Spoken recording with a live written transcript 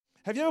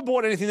Have you ever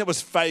bought anything that was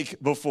fake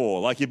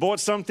before? Like you bought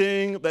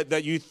something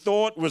that you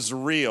thought was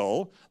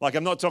real. Like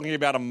I'm not talking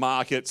about a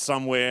market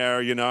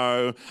somewhere,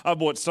 I've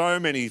bought so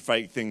many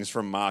fake things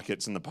from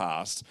markets in the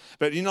past.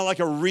 But, like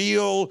a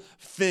real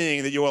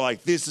thing that you were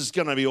like, this is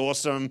going to be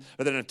awesome,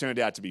 but then it turned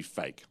out to be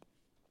fake.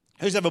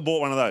 Who's ever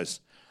bought one of those?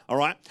 All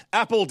right.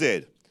 Apple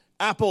did.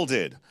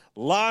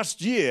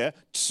 Last year,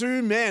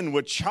 2 men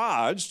were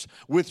charged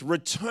with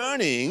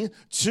returning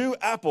to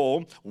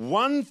Apple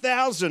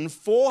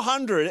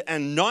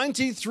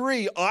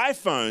 1,493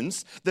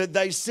 iPhones that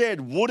they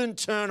said wouldn't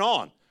turn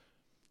on.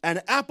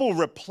 And Apple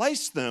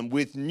replaced them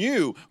with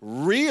new,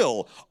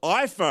 real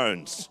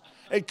iPhones.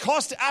 It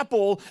cost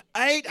Apple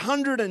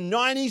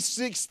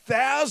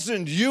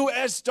 $896,000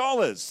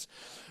 US.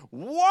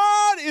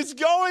 What is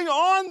going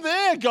on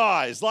there,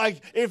 guys?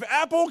 Like, if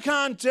Apple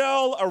can't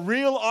tell a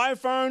real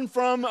iPhone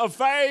from a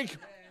fake,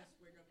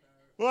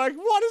 like,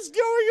 what is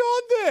going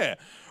on there,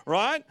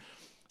 right?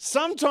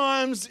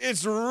 Sometimes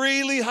it's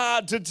really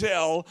hard to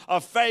tell a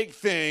fake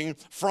thing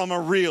from a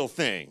real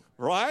thing,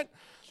 right?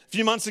 A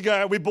few months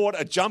ago, we bought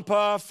a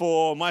jumper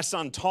for my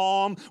son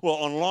Tom. We're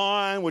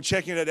online, we're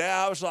checking it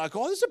out. It's like,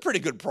 oh, this is a pretty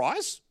good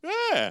price.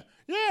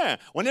 Yeah.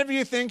 Whenever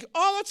you think,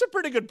 oh, that's a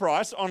pretty good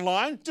price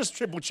online, just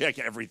triple check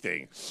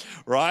everything,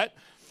 right?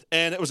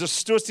 And it was a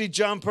Stussy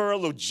jumper, a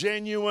little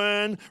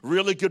genuine,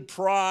 really good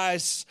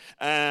price.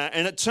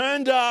 And it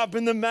turned up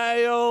in the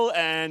mail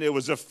and it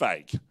was a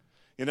fake.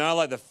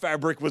 Like the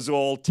fabric was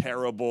all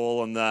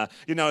terrible and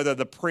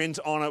the print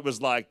on it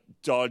was like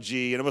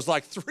dodgy and it was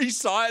like 3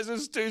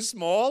 sizes too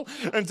small.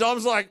 And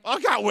Tom's like,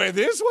 I can't wear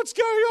this. What's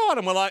going on?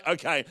 And we're like,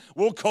 okay,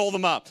 we'll call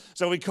them up.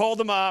 So we called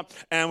them up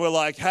and we're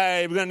like,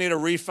 hey, we're going to need a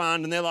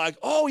refund. And they're like,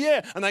 oh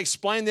yeah. And they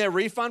explained their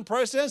refund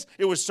process.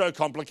 It was so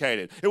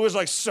complicated. It was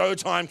like so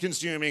time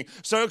consuming,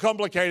 so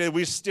complicated.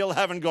 We still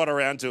haven't got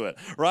around to it,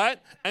 right?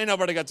 Ain't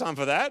nobody got time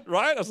for that,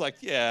 right? I was like,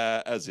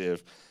 yeah, as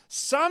if.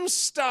 Some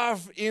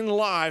stuff in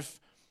life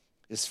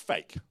is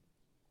fake.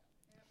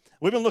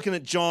 We've been looking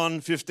at John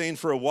 15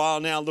 for a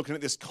while now, looking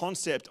at this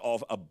concept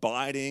of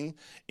abiding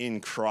in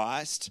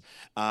Christ,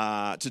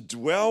 to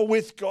dwell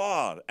with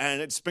God.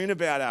 And it's been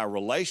about our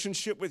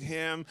relationship with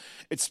Him.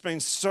 It's been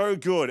so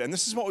good. And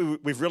this is what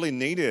we've really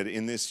needed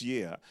in this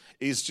year,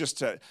 is just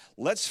to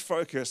let's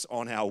focus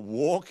on our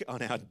walk,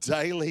 on our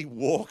daily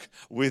walk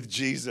with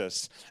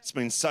Jesus. It's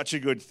been such a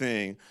good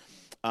thing.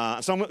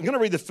 So I'm going to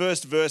read the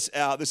first verse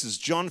out. This is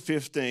John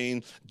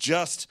 15,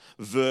 just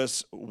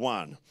verse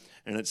 1.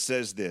 And it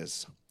says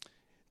this.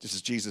 This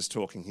is Jesus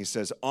talking. He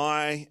says,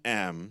 I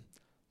am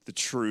the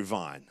true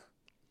vine,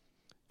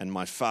 and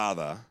my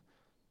Father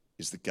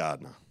is the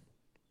gardener.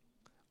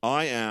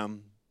 I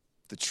am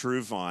the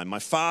true vine. My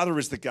Father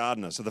is the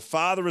gardener. So the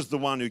Father is the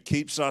one who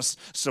keeps us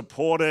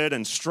supported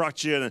and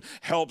structured and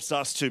helps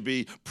us to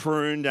be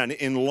pruned and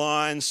in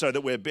line so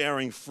that we're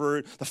bearing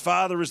fruit. The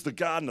Father is the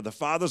gardener. The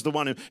Father's the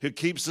one who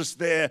keeps us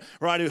there,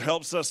 right? Who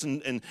helps us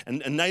and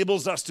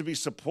enables us to be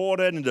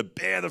supported and to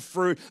bear the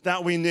fruit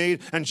that we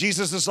need. And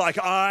Jesus is like,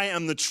 I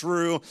am the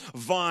true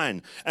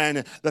vine.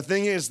 And the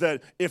thing is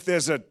that if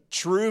there's a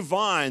true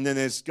vine, then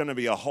there's going to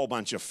be a whole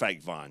bunch of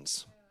fake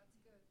vines.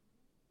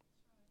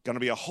 Going to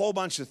be a whole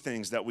bunch of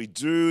things that we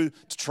do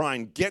to try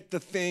and get the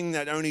thing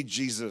that only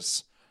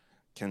Jesus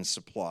can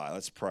supply.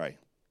 Let's pray.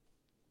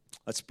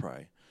 Let's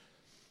pray.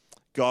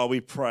 God, we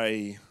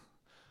pray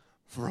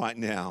right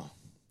now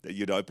that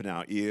you'd open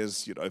our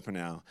ears, you'd open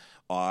our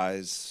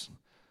eyes,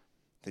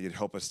 that you'd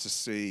help us to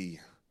see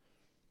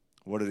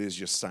what it is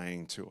you're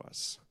saying to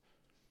us.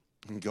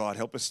 And God,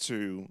 help us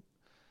to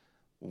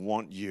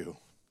want you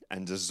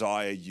and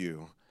desire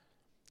you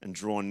and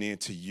draw near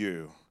to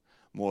you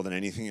more than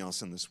anything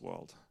else in this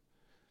world.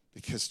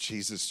 Because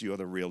Jesus, you are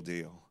the real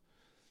deal.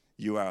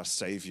 You are our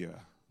Savior,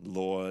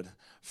 Lord,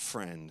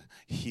 friend,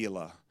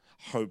 healer,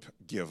 hope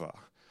giver.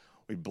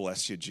 We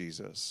bless you,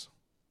 Jesus.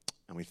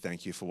 And we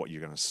thank you for what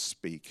you're going to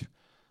speak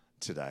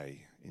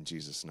today in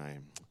Jesus'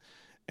 name.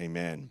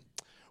 Amen.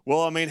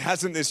 Well, I mean,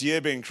 hasn't this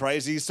year been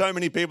crazy? So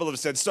many people have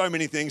said so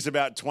many things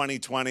about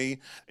 2020.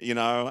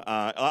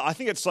 I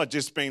think it's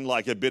just been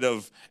like a bit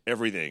of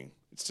everything.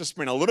 It's just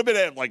been a little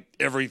bit of like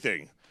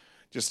everything.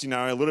 Just,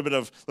 a little bit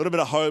of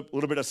hope, a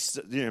little bit of,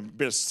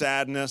 bit of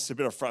sadness, a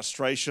bit of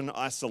frustration,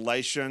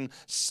 isolation,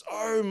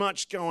 so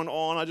much going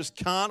on. I just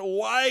can't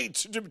wait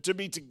to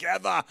be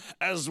together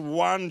as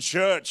one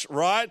church,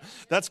 right?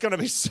 That's going to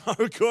be so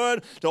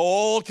good to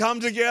all come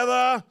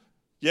together.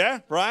 Yeah,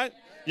 right?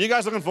 You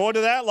guys looking forward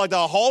to that? Like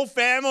the whole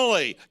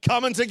family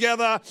coming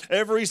together,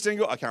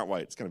 I can't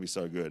wait. It's going to be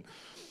so good.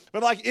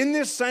 But like in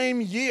this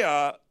same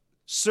year,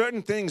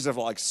 certain things have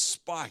like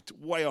spiked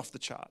way off the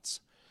charts.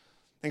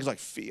 Things like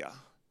fear,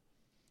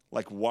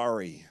 like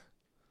worry,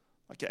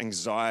 like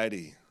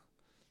anxiety,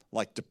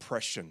 like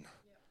depression.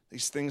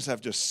 These things have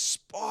just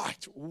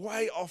spiked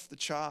way off the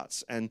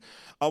charts. And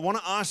I want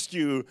to ask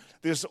you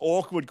this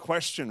awkward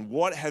question.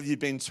 What have you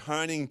been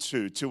turning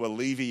to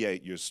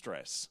alleviate your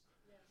stress?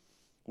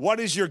 What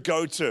is your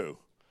go-to?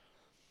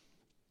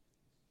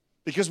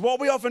 Because what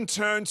we often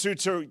turn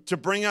to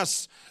bring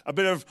us a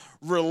bit of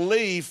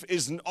relief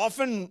is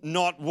often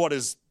not what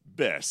is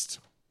best,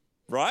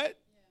 right?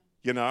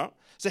 You know?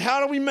 So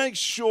how do we make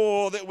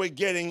sure that we're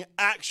getting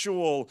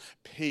actual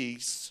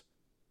peace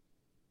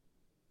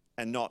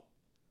and not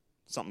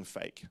something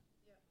fake?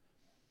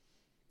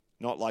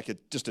 Not like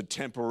just a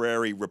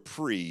temporary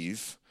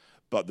reprieve,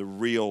 but the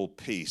real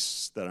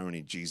peace that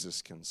only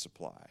Jesus can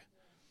supply.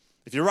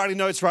 If you're writing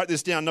notes, write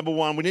this down. Number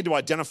one, we need to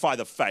identify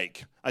the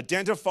fake.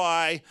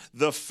 Identify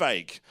the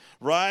fake,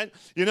 right?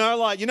 You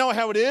know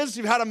how it is?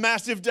 You've had a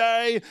massive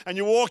day and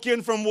you walk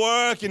in from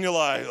work and you're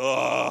like,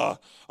 oh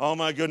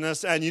my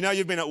goodness. And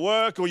you've been at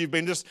work or you've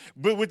been just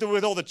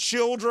with all the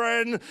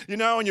children,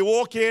 and you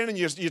walk in and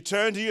you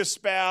turn to your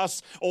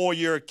spouse or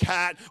your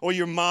cat or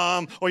your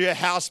mom or your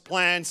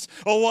houseplants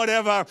or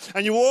whatever.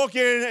 And you walk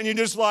in and you're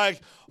just like,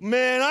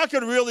 man, I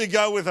could really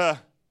go with a,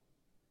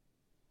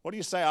 what do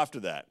you say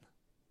after that?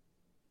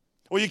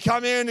 Or you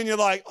come in and you're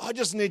like, I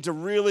just need to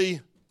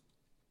really,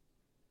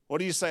 what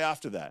do you say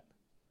after that?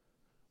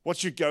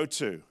 What's your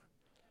go-to?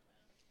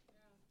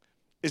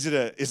 Is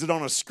it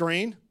on a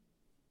screen?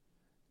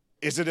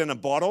 Is it in a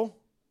bottle?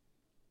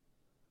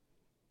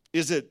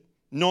 Is it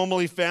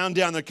normally found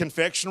down the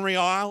confectionery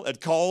aisle at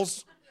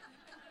Coles?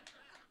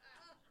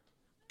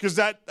 Because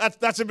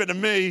that's a bit of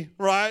me,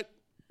 right?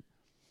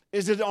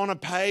 Is it on a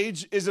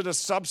page? Is it a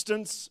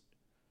substance?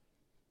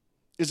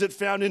 Is it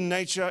found in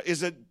nature?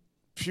 Is it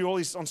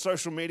purely on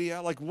social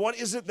media? Like, what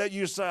is it that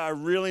you say, I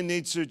really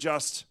need to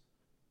just...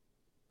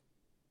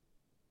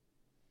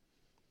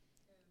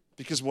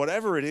 Because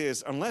whatever it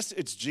is, unless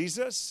it's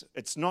Jesus,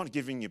 it's not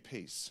giving you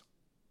peace.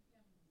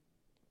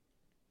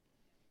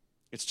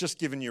 It's just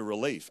giving you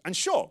relief. And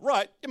sure,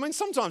 right, I mean,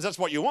 sometimes that's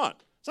what you want.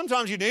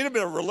 Sometimes you need a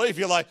bit of relief.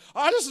 You're like,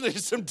 I just need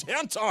some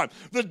downtime.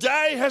 The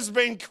day has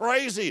been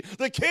crazy.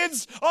 The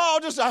kids, I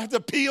have to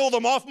peel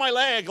them off my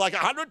leg like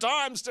 100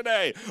 times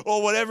today,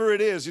 or whatever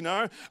it is,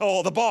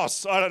 Or the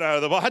boss, I don't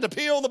know, I had to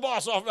peel the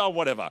boss off, or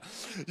whatever.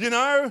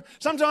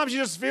 Sometimes you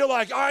just feel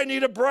like, I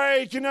need a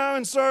break,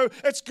 and so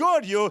it's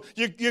good.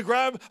 You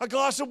grab a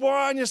glass of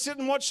wine, you sit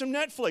and watch some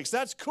Netflix.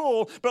 That's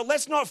cool, but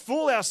let's not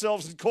fool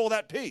ourselves and call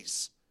that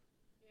peace.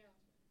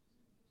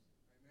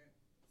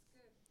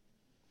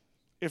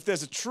 If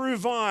there's a true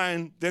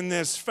vine, then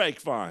there's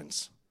fake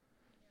vines.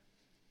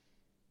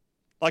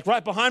 Like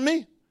right behind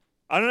me,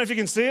 I don't know if you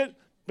can see it,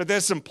 but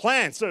there's some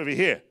plants over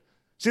here.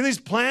 See these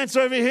plants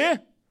over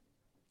here?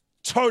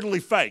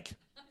 Totally fake.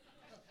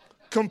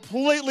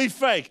 Completely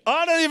fake.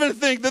 I don't even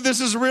think that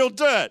this is real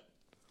dirt.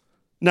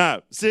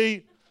 No,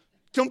 see,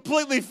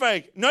 completely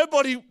fake.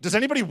 Does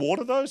anybody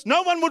water those?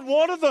 No one would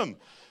water them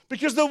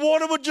because the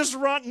water would just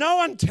run. No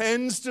one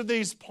tends to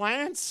these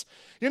plants.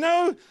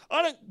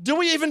 Do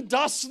we even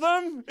dust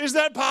them? Is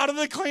that part of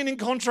the cleaning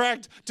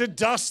contract to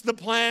dust the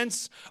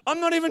plants?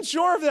 I'm not even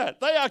sure of that.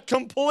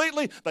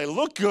 They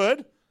look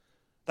good.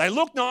 They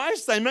look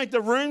nice. They make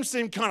the room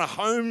seem kind of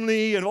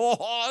homely and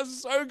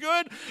so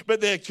good,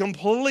 but they're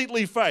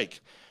completely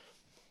fake.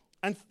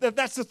 And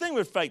that's the thing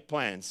with fake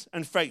plants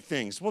and fake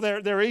things. Well,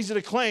 they're easy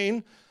to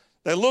clean.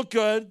 They look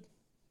good.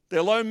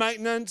 They're low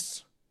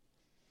maintenance.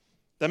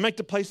 They make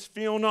the place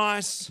feel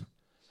nice.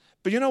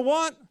 But you know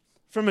what?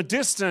 From a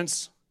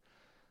distance,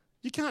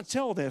 you can't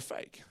tell they're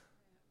fake.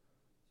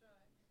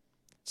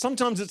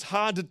 Sometimes it's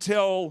hard to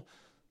tell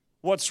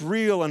what's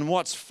real and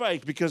what's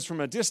fake because from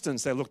a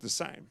distance, they look the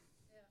same.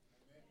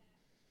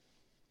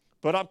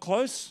 But up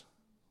close,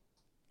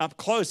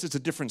 it's a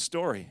different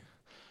story.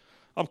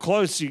 Up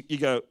close, you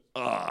go,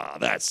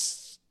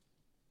 that's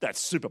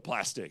super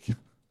plastic.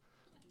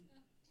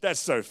 That's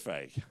so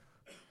fake.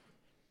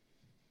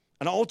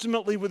 And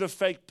ultimately, with a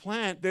fake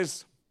plant,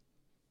 there's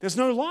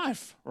no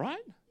life,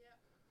 right?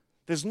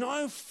 There's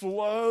no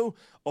flow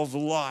of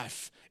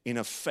life in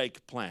a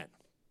fake plant.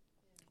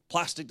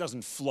 Plastic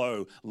doesn't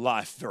flow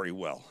life very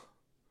well.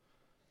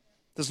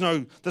 There's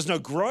no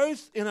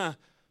growth in a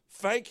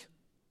fake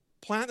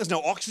plant. There's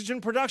no oxygen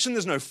production.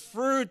 There's no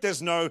fruit.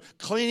 There's no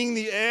cleaning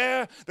the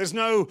air. There's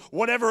no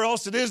whatever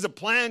else it is that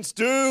plants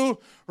do,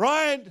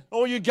 right?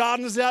 All you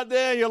gardeners out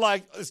there, you're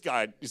like, this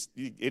guy,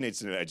 he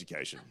needs an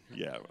education.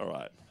 Yeah, all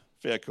right.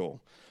 Fair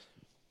call.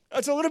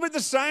 It's a little bit the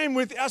same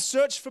with our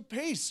search for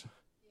peace.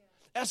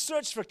 Our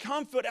search for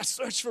comfort, our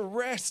search for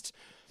rest,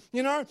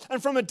 and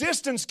from a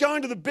distance,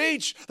 going to the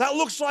beach, that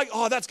looks like,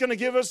 that's going to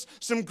give us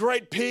some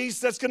great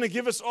peace. That's going to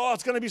give us,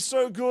 it's going to be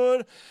so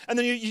good. And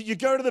then you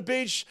go to the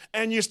beach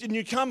and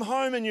you come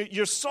home and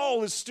your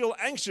soul is still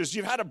anxious.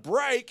 You've had a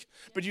break,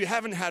 but you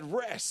haven't had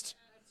rest.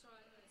 That's right.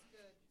 That's good.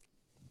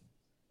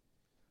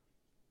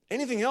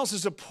 Anything else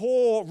is a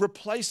poor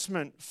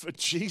replacement for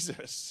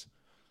Jesus,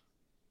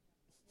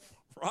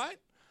 right?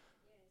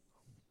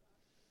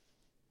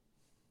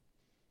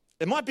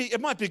 It might be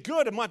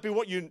good. It might be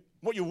what you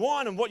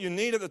want and what you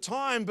need at the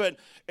time. But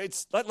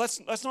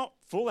let's not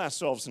fool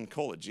ourselves and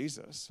call it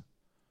Jesus.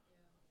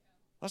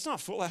 Let's not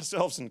fool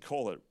ourselves and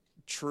call it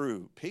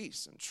true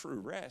peace and true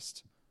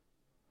rest.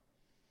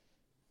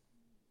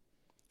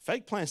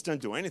 Fake plants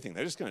don't do anything.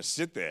 They're just going to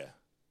sit there,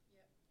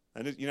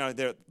 and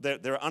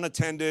they're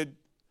unattended.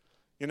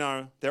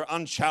 they're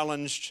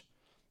unchallenged.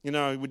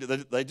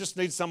 They just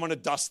need someone to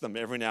dust them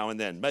every now and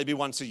then, maybe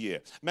once a year.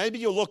 Maybe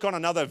you'll look on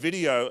another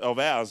video of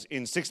ours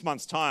in 6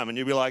 months' time and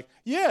you'll be like,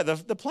 yeah,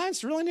 the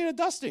plants really need a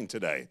dusting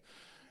today,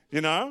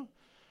 And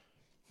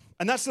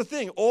that's the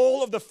thing.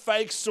 All of the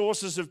fake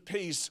sources of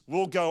peace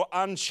will go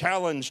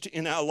unchallenged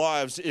in our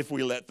lives if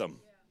we let them.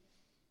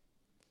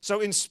 So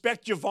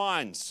inspect your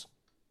vines.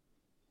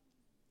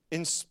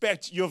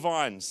 Inspect your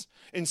vines.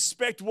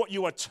 Inspect what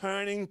you are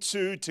turning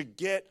to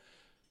get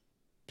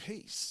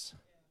peace.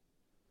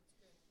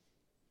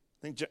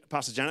 I think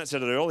Pastor Janet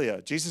said it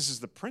earlier. Jesus is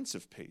the Prince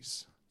of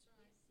Peace.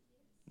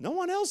 No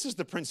one else is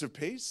the Prince of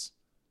Peace.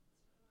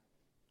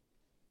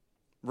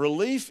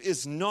 Relief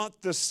is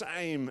not the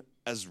same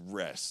as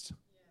rest.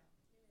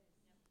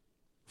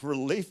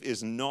 Relief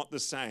is not the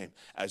same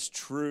as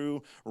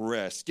true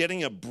rest.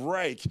 Getting a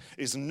break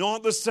is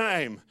not the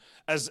same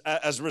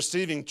as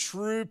receiving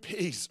true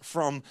peace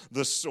from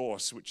the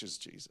source, which is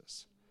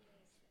Jesus.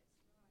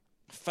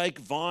 Fake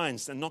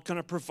vines, they're not going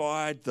to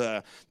provide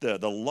the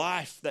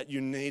life that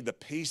you need, the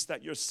peace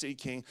that you're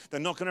seeking.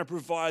 They're not going to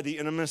provide the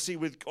intimacy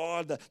with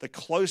God, the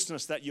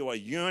closeness that you are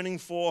yearning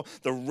for,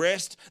 the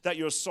rest that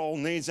your soul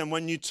needs. And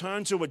when you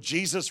turn to a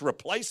Jesus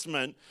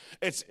replacement,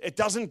 it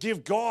doesn't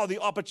give God the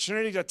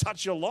opportunity to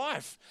touch your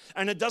life.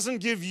 And it doesn't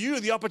give you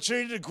the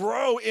opportunity to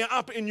grow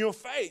up in your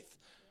faith,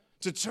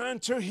 to turn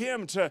to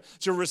Him, to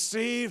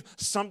receive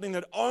something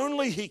that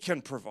only He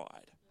can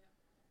provide.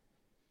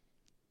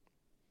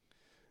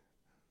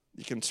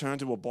 You can turn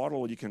to a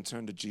bottle or you can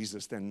turn to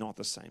Jesus. They're not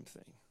the same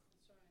thing.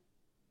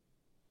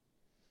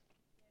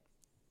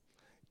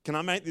 Can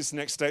I make this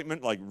next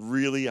statement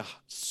really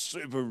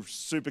super,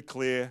 super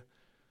clear?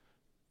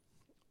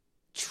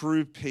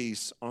 True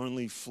peace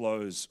only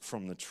flows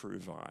from the true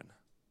vine.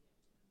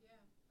 Yeah,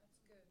 that's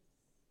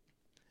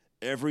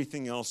good.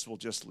 Everything else will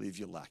just leave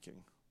you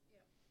lacking.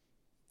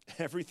 Yeah.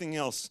 Everything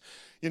else.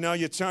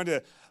 You turn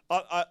to,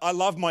 I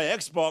love my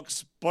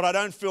Xbox, but I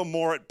don't feel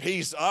more at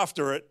peace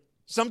after it.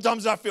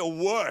 Sometimes I feel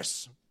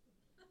worse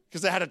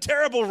because they had a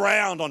terrible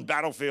round on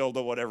Battlefield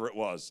or whatever it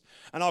was.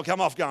 And I'll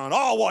come off going,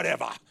 oh,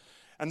 whatever.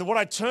 And what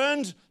I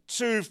turned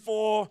to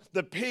for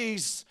the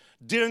peace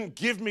didn't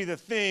give me the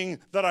thing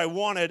that I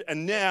wanted.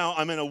 And now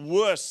I'm in a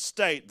worse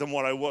state than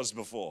what I was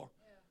before.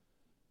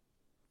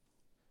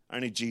 Yeah.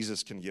 Only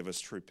Jesus can give us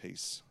true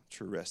peace,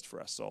 true rest for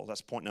our soul.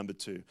 That's point number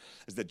 2,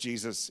 is that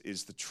Jesus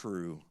is the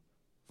true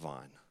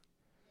vine.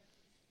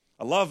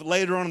 I love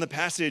later on in the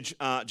passage,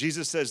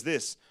 Jesus says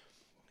this.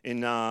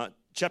 In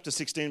chapter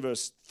 16,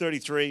 verse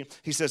 33,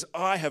 he says,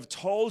 I have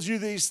told you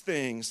these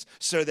things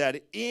so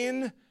that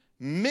in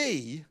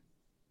me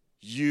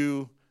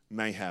you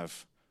may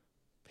have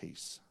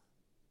peace.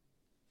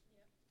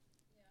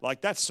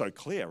 That's so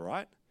clear,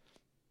 right?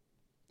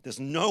 There's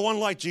no one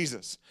like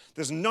Jesus.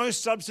 There's no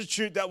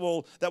substitute that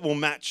will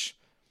match.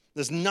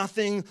 There's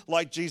nothing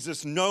like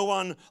Jesus, no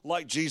one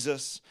like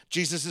Jesus.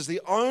 Jesus is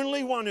the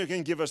only one who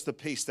can give us the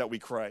peace that we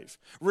crave.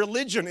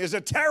 Religion is a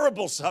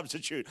terrible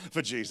substitute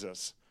for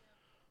Jesus.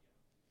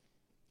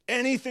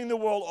 Anything the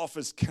world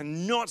offers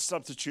cannot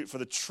substitute for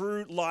the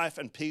true life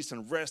and peace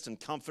and rest and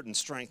comfort and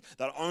strength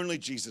that only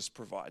Jesus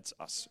provides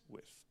us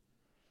with.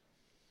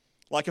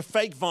 Like a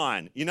fake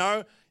vine, you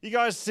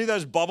guys see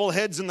those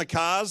bobbleheads in the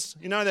cars?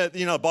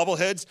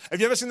 Bobbleheads. Have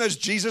you ever seen those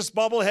Jesus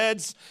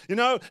bobbleheads?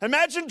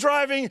 Imagine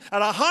driving at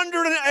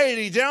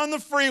 180 down the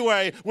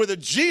freeway with a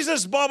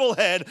Jesus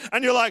bobblehead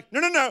and you're like,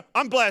 no,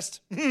 I'm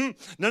blessed.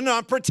 No,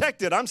 I'm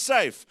protected. I'm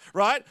safe,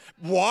 right?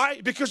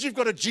 Why? Because you've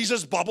got a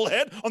Jesus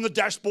bobblehead on the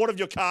dashboard of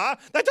your car?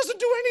 That doesn't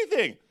do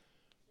anything.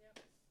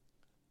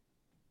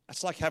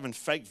 It's like having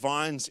fake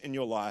vines in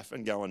your life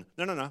and going,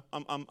 no,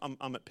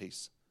 I'm at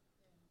peace.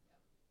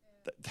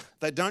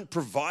 They don't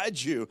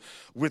provide you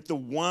with the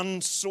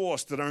one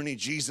source that only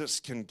Jesus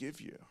can give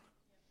you.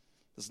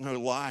 There's no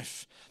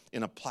life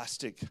in a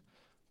plastic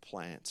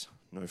plant,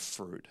 no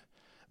fruit.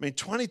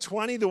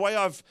 2020, the way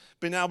I've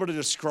been able to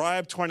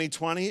describe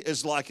 2020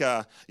 is like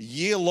a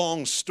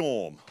year-long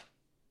storm.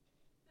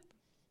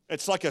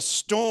 It's like a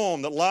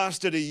storm that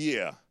lasted a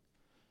year.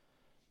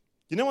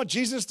 You know what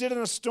Jesus did in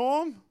a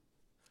storm?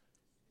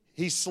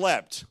 He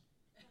slept.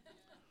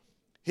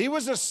 He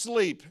was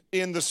asleep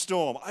in the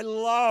storm. I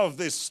love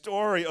this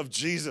story of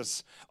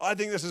Jesus. I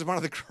think this is one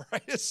of the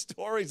greatest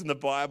stories in the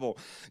Bible.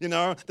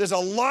 There's a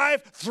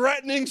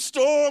life-threatening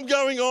storm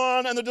going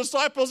on, and the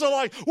disciples are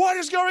like, what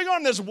is going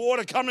on? There's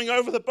water coming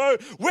over the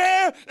boat.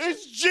 Where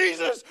is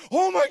Jesus?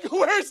 Oh my God,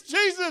 where is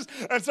Jesus?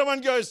 And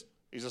someone goes,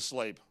 he's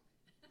asleep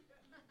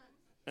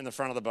in the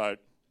front of the boat.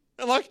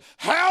 And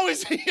how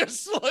is he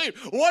asleep?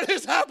 What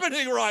is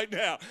happening right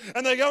now?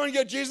 And they go and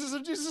get Jesus,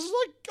 and Jesus is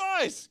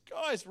like,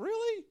 guys,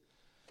 really?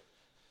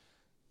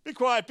 Be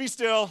quiet, be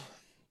still.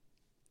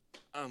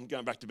 I'm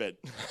going back to bed.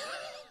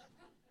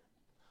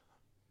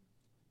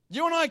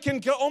 You and I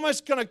can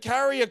almost kind of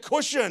carry a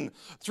cushion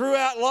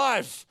throughout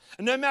life.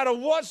 And no matter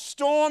what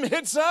storm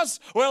hits us,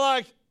 we're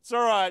like, it's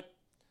all right.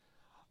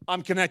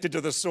 I'm connected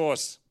to the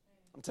source.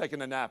 I'm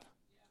taking a nap.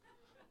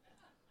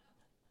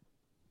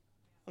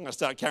 I'm going to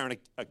start carrying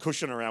a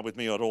cushion around with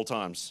me at all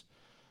times.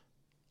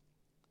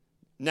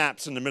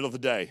 naps in the middle of the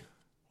day?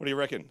 What do you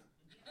reckon?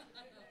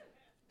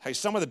 Hey,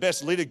 some of the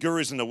best leader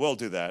gurus in the world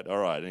do that. All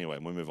right, anyway,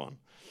 we'll move on.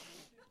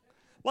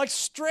 Like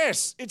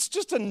stress, it's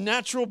just a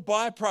natural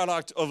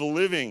byproduct of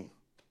living.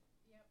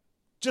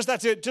 Just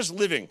that's it, just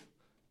living.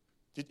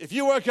 If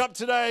you woke up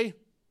today,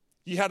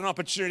 you had an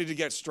opportunity to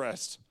get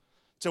stressed,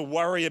 to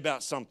worry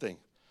about something.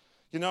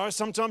 You know,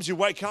 sometimes you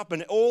wake up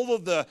and all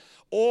of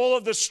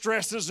the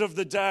stresses of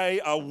the day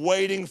are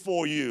waiting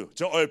for you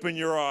to open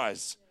your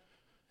eyes.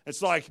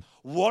 It's like,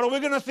 what are we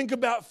going to think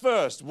about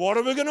first? What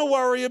are we going to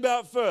worry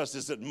about first?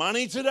 Is it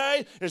money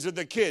today? Is it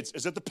the kids?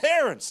 Is it the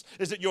parents?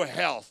 Is it your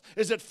health?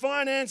 Is it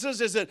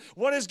finances? Is it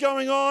what is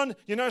going on?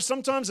 You know,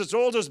 sometimes it's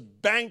all just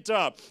banked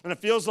up and it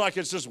feels like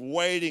it's just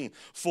waiting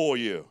for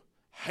you.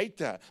 Hate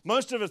that.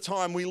 Most of the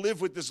time we live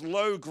with this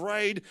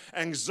low-grade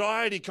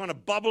anxiety kind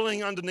of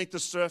bubbling underneath the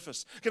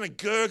surface, kind of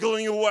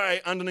gurgling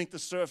away underneath the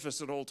surface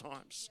at all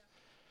times.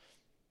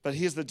 But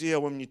here's the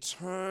deal. When you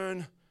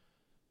turn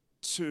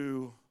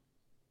to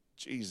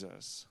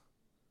Jesus,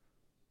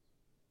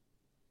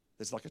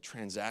 there's like a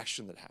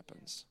transaction that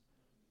happens.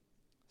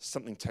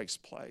 Something takes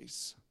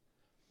place.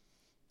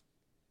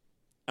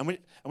 And we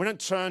don't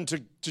turn to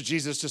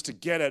Jesus just to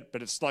get it,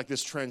 but it's like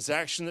this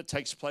transaction that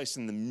takes place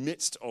in the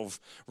midst of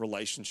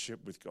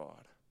relationship with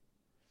God.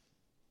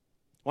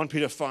 1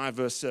 Peter 5,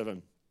 verse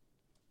 7.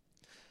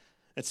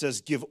 It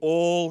says, give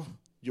all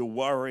your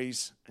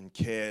worries and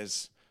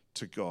cares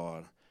to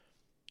God,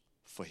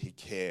 for he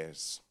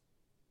cares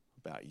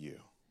about you.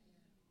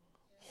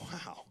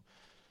 Wow.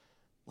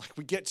 Like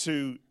we get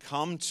to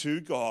come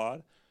to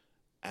God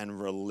and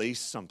release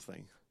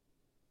something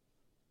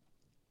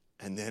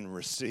and then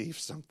receive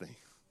something.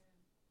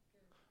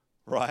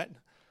 Right?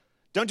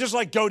 Don't just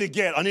like go to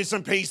get, I need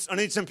some peace, I'm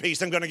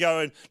going to go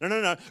and,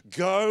 no.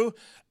 Go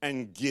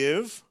and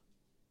give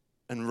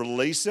and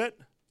release it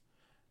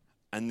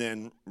and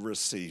then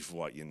receive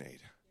what you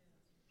need.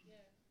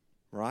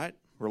 Right?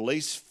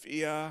 Release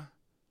fear,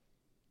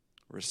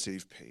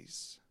 receive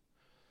peace.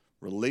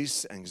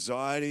 Release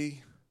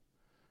anxiety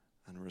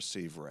and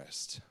receive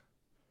rest.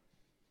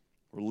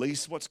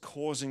 Release what's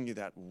causing you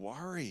that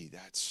worry,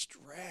 that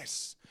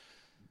stress.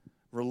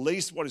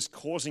 Release what is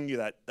causing you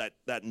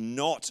that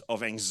knot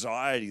of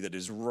anxiety that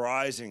is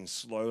rising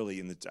slowly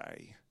in the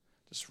day.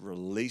 Just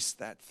release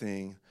that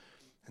thing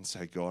and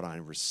say, God, I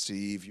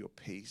receive your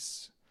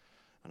peace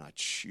and I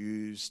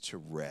choose to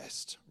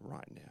rest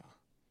right now.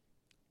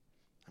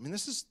 I mean,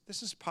 this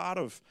is part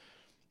of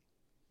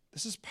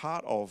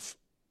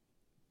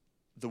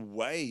the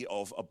way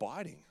of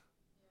abiding.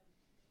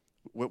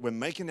 We're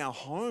making our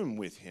home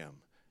with him.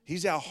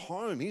 He's our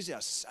home. He's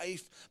our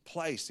safe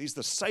place. He's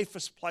the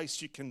safest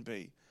place you can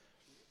be.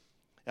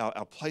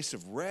 Our place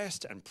of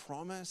rest and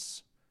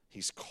promise.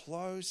 He's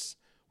close.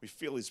 We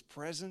feel his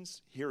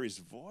presence, hear his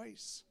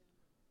voice.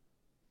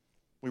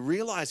 We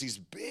realize he's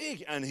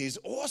big and he's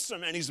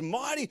awesome and he's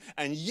mighty,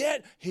 and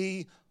yet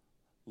he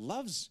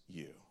loves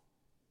you.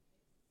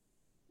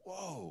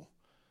 Whoa.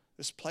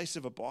 This place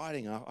of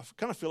abiding, I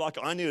kind of feel like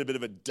I need a bit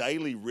of a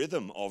daily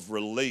rhythm of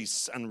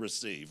release and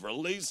receive.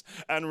 Release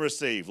and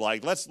receive.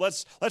 Like,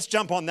 let's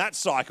jump on that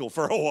cycle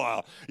for a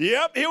while.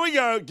 Yep, here we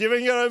go.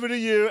 Giving it over to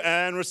you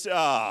and receive.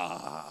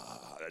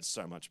 That's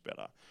so much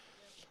better.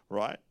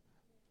 Right?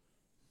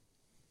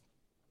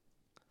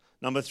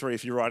 Number 3,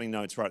 if you're writing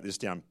notes, write this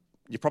down.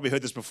 You've probably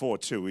heard this before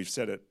too. We've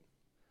said it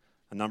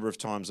a number of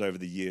times over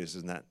the years,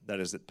 and that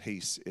is that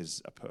peace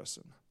is a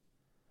person.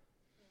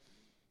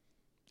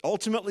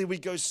 Ultimately, we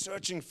go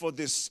searching for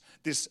this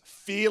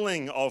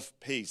feeling of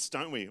peace,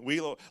 don't we?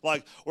 We're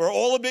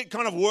all a bit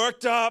kind of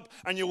worked up,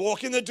 and you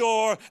walk in the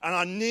door, and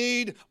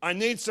I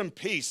need some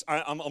peace.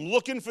 I'm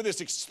looking for this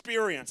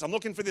experience. I'm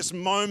looking for this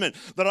moment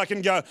that I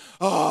can go,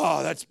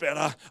 oh, that's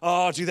better.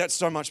 Oh, gee, that's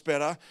so much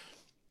better.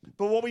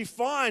 But what we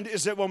find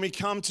is that when we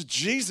come to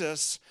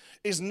Jesus,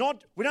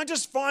 we don't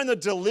just find the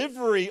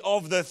delivery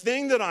of the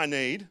thing that I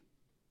need,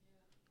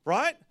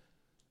 right?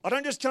 I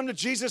don't just come to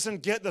Jesus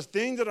and get the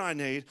thing that I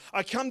need.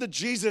 I come to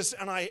Jesus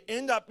and I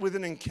end up with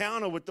an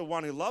encounter with the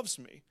one who loves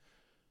me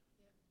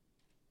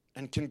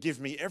and can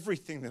give me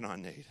everything that I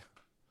need.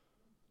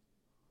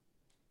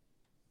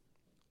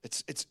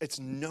 It's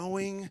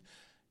knowing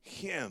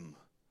him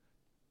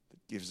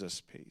that gives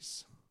us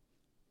peace.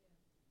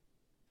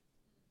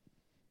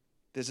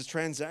 There's a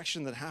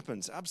transaction that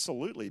happens,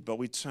 absolutely, but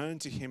we turn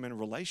to him in a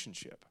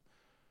relationship.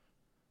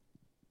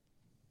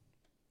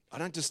 I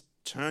don't just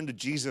turn to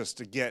Jesus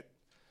to get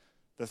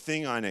the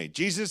thing I need.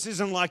 Jesus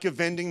isn't like a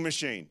vending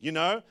machine, you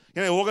know?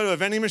 You walk into a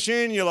vending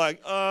machine, you're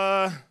like,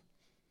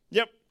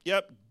 yep,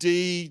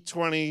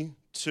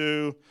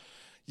 D22.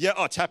 Yeah,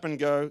 oh, tap and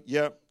go.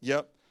 Yep.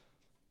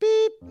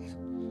 Beep.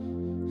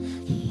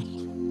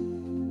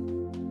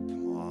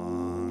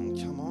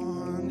 Come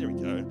on. There we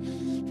go.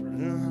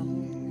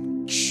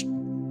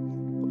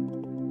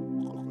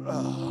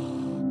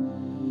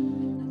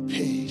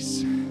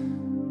 Peace.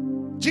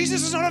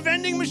 Jesus is not a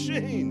vending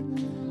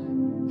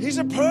machine. He's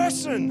a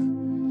person.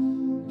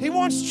 He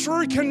wants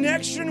true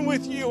connection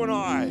with you and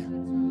I.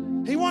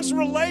 He wants a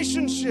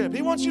relationship.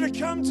 He wants you to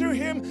come to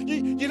him.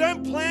 You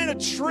don't plant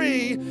a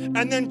tree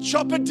and then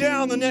chop it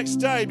down the next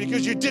day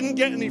because you didn't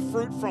get any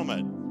fruit from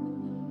it.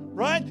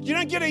 Right? You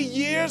don't get a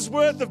year's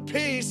worth of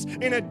peace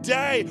in a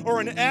day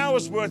or an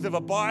hour's worth of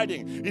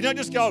abiding. You don't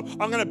just go,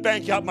 I'm going to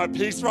bank up my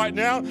peace right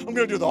now. I'm going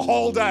to do the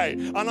whole day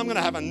and I'm going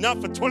to have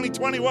enough for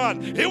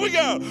 2021. Here we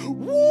go.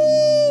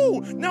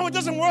 Woo! No, it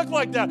doesn't work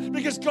like that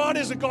because God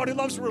is a God who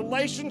loves a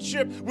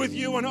relationship with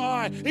you and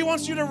I. He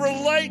wants you to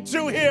relate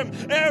to him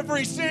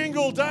every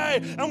single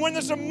day. And when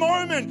there's a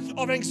moment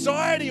of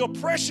anxiety or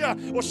pressure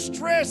or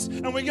stress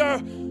and we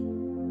go,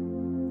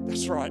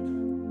 that's right,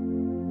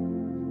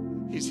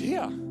 he's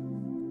here.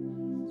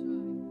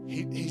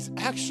 He's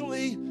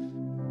actually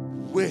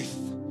with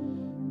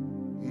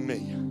me.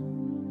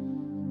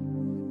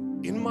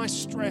 In my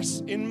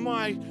stress, in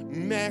my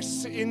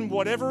mess, in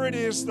whatever it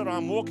is that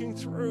I'm walking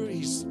through,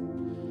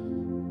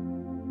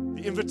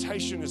 the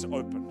invitation is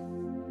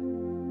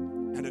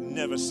open. And it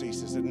never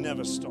ceases, it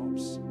never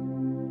stops.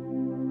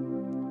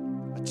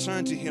 I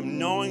turn to him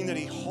knowing that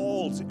he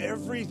holds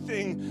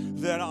everything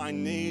that I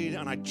need,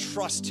 and I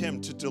trust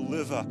him to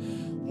deliver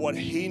what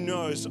he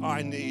knows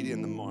I need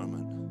in the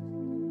moment.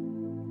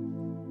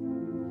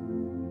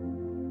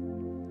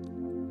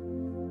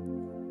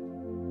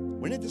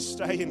 We need to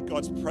stay in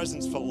God's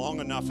presence for long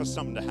enough for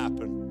something to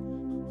happen.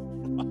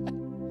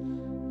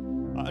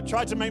 I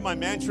tried to make my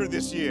mantra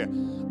this year,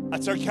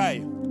 it's okay,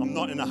 I'm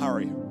not in a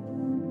hurry.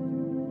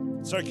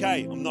 It's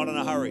okay, I'm not in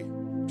a hurry.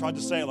 I tried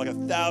to say it like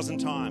 1,000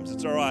 times.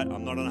 It's all right,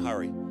 I'm not in a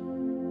hurry.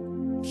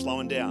 I'm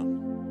slowing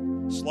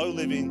down. Slow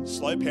living,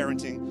 slow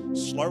parenting,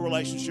 slow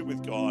relationship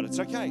with God. It's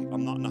okay,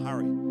 I'm not in a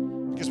hurry.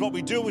 Because what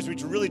we do is we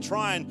really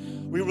try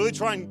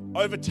and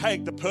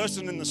overtake the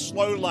person in the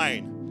slow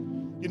lane.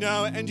 You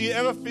know, and do you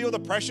ever feel the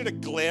pressure to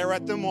glare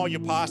at them while you're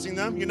passing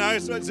them? You know,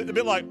 so it's a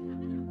bit like,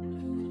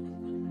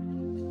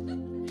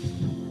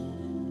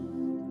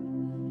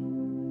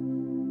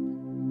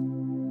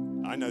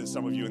 I know that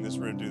some of you in this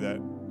room do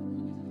that.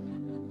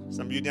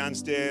 Some of you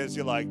downstairs,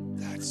 you're like,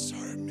 that's so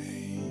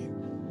me.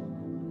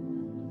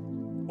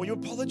 Or you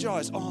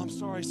apologize. Oh, I'm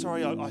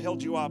sorry, I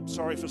held you up.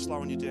 Sorry for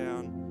slowing you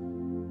down.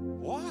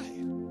 Why?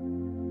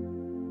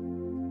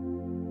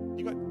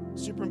 You got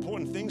super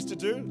important things to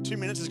do. 2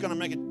 minutes is going to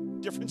make a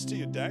difference to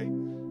your day.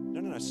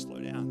 No, slow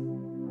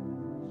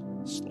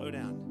down. Slow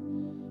down.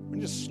 We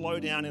need to slow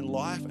down in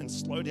life and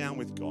slow down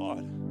with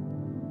God.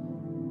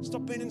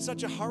 Stop being in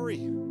such a hurry.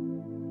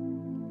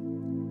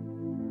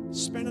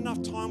 Spend enough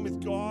time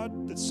with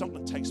God that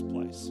something takes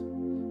place.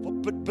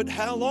 But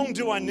how long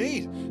do I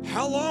need?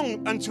 How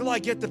long until I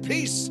get the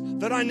peace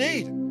that I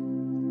need?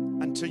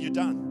 Until you're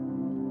done.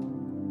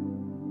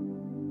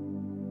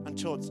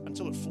 Until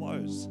it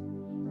flows.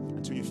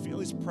 Until you feel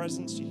his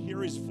presence, you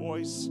hear his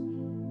voice.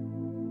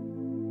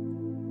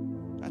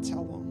 That's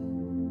how long.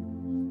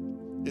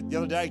 The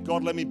other day,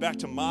 God led me back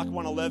to Mark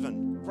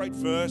 1:11. Great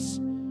verse.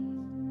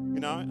 You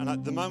know,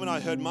 and the moment I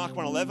heard Mark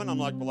 1:11, I'm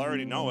like, well, I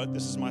already know it.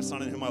 This is my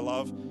son in whom I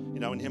love. You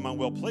know, in him I'm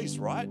well pleased,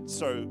 right?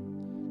 So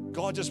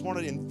God just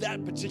wanted in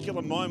that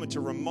particular moment to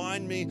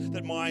remind me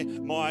that my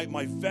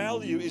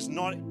value is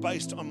not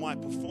based on my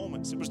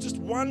performance. It was just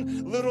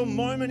one little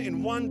moment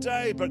in one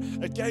day, but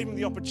it gave me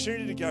the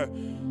opportunity to go,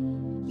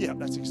 yeah,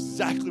 that's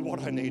exactly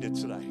what I needed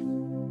today.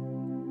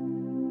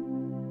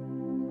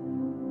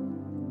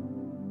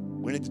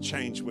 We need to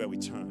change where we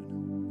turn.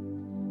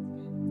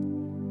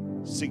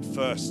 Seek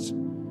first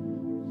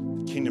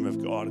the kingdom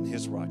of God and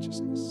his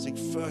righteousness. Seek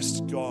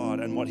first God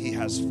and what he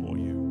has for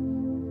you.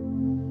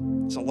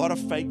 There's a lot of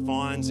fake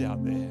vines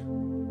out there.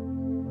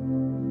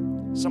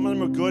 Some of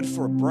them are good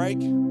for a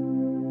break.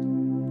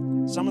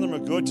 Some of them are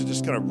good to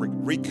just kind of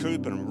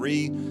recoup and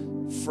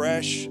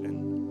refresh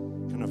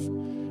and kind of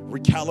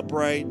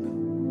recalibrate.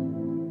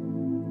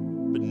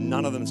 But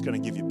none of them is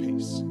going to give you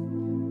peace.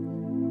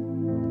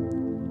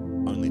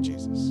 Only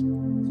Jesus.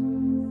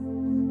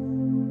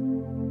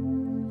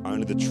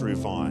 Only the true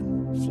vine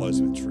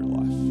flows with true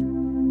life.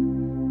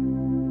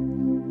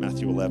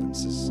 Matthew 11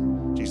 says,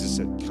 Jesus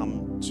said,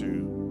 come to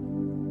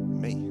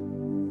me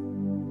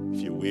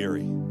if you're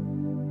weary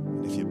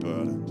and if you're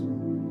burdened.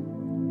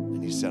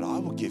 And he said, I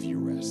will give you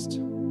rest.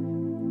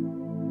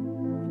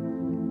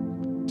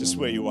 Just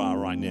where you are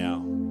right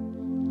now,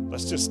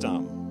 let's just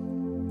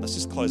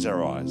close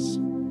our eyes.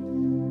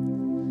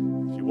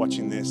 If you're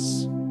watching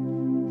this,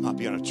 might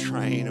be on a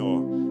train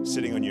or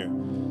sitting on your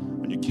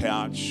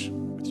couch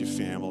with your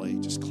family,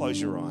 just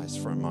close your eyes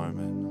for a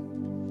moment.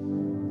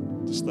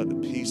 Just let the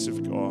peace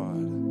of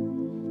God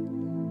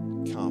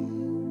come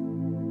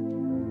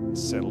and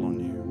settle on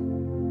you.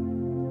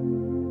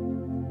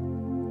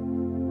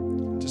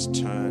 Just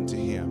turn to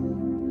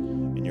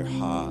him in your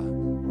heart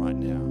right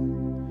now,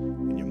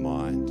 in your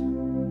mind,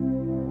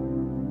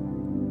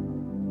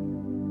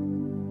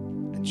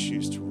 and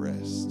choose to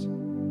rest.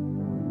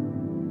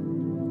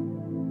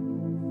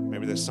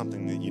 Maybe there's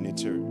something that you need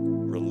to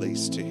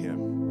release to him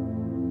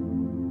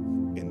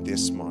in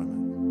this moment.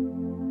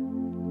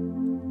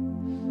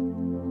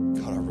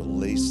 God, I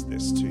release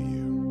this to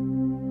you.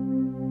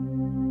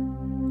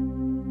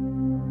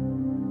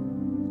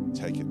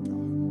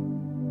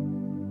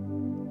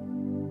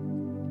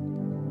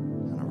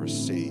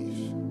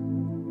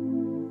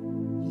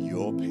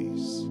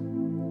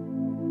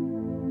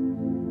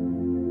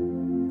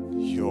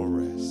 your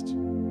rest,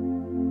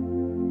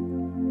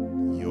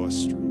 your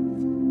strength.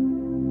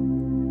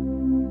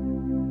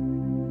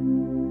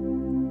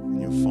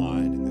 And you'll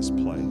find in this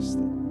place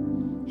that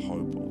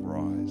hope will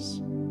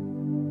rise.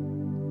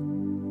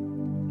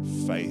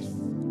 Faith